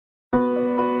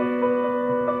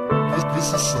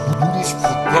This is some noodles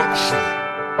production.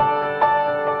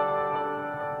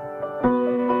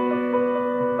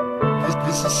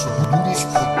 This is some noodles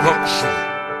production.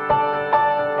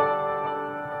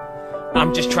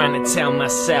 I'm just trying to tell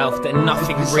myself that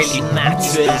nothing really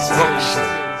matters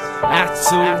at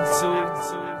all.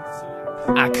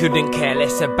 I couldn't care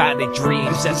less about the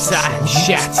dreams that I have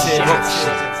shattered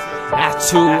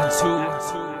at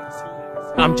all.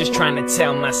 I'm just trying to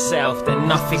tell myself that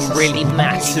nothing really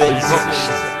matters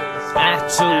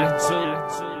at all.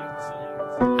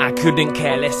 I couldn't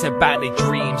care less about the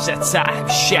dreams that I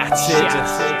have shattered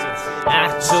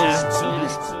at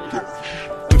all.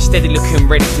 I'm steady looking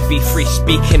ready to be free,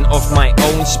 speaking of my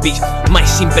own speech. Might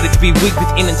seem better to be weak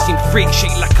within and seem freak,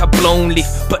 shake like a blown leaf,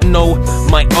 but no,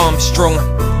 my arm's strong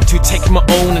to take my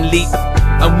own leap.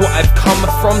 And what I've come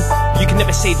from, you can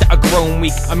never say that I've grown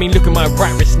weak. I mean, look at my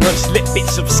right wrist, no slit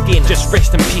bits of skin, just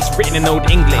rest in peace written in old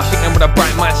English. I think I'm with a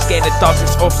bright mind, scared the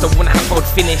darkness off, so wanna have old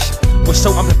finish. Well, so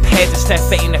I'm prepared to stare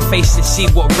fate in the face and see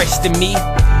what rests in me.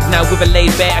 Now with a laid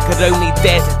bare, I could only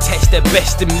dare to test the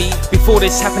best in me. Before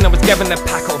this happened, I was gathering a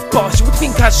pack of bars. You would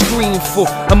think I'd scream for.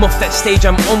 I'm off that stage,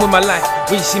 I'm on with my life.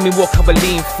 When you see me walk, I will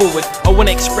lean forward. I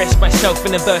wanna express myself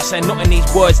in a verse and not in these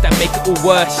words that make it all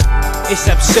worse. It's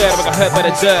absurd, I got hurt by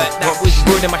the dirt that was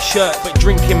ruining my shirt. But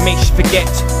drinking makes you forget,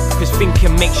 cause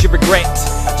thinking makes you regret.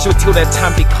 So until that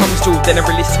time becomes true, then I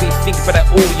realistically think about it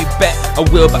all, you bet I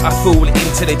will, but I fall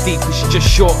into the deep, which is just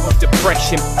short of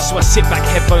depression. So I sit back,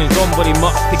 headphones on, body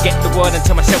up, forget the word and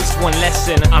tell myself it's one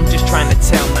lesson. I'm just trying to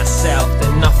tell myself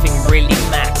that nothing really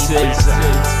matters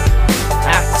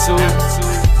at all.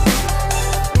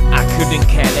 I couldn't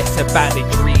care less about the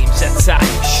dreams that I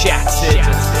have shattered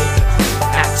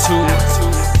at all.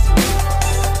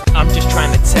 I'm just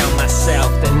trying to tell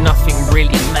myself that nothing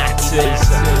really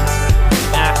matters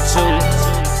at all.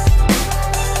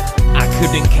 I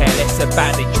couldn't care less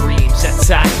about the dreams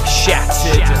that I have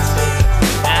shattered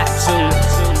at all.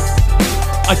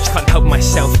 I just can't help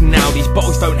myself now, these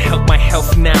bottles don't help my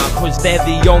health now, cause they're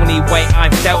the only way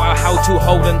I've dealt out how to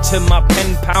hold on to my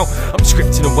pen pal. I'm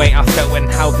scripting the way I felt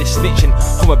and how this snitching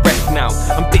on my breath now.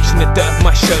 I'm ditching the dirt of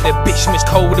my shirt, the bitch was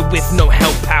colder with no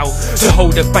help out. To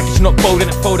hold it back, it's not bold and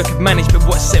a fold I could manage, but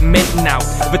what's it meant now?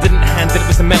 If I didn't handle it, it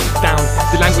was a meltdown.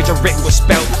 The language I writ was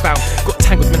spelled out. Got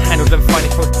tangled and handled and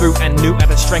finally fell through and knew how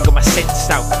to strangle my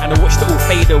sense out. And I watched it all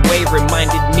fade away,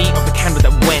 reminded me of the candle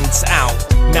that went out.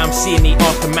 Now I'm seeing the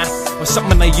aftermath of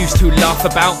something I used to laugh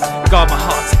about. God, my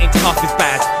heart ain't half as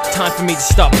bad. Time for me to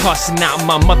start passing out.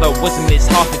 My mother wasn't as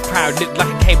half as proud. Looked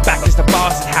like I came back as the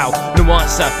bars had howled. No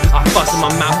answer, I fuss in my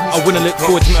mouth. I wanna look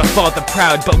forward to my father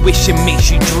proud, but wishing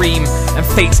makes you dream and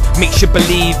fate makes you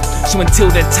believe. So until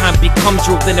that time becomes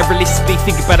real, then I realistically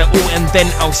think about it all and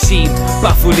then I'll see.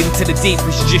 But I fall into the deep,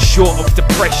 which is just short of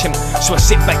depression. So I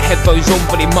sit back, headphones on,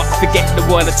 volume up, forget the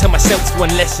word, I tell myself it's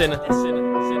one lesson.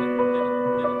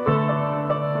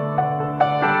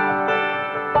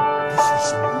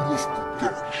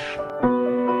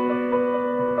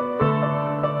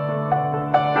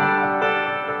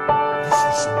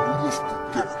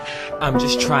 I'm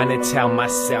just trying to tell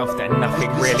myself that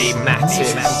nothing really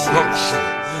matters at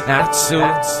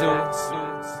all.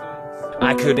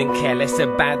 I couldn't care less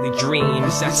about the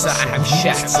dreams that I have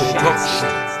shattered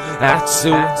at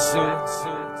all.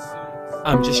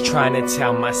 I'm just trying to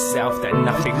tell myself that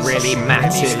nothing really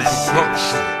matters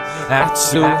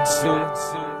at all.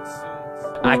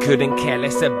 I couldn't care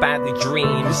less about the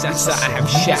dreams that I have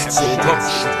shattered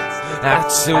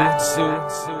at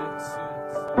all.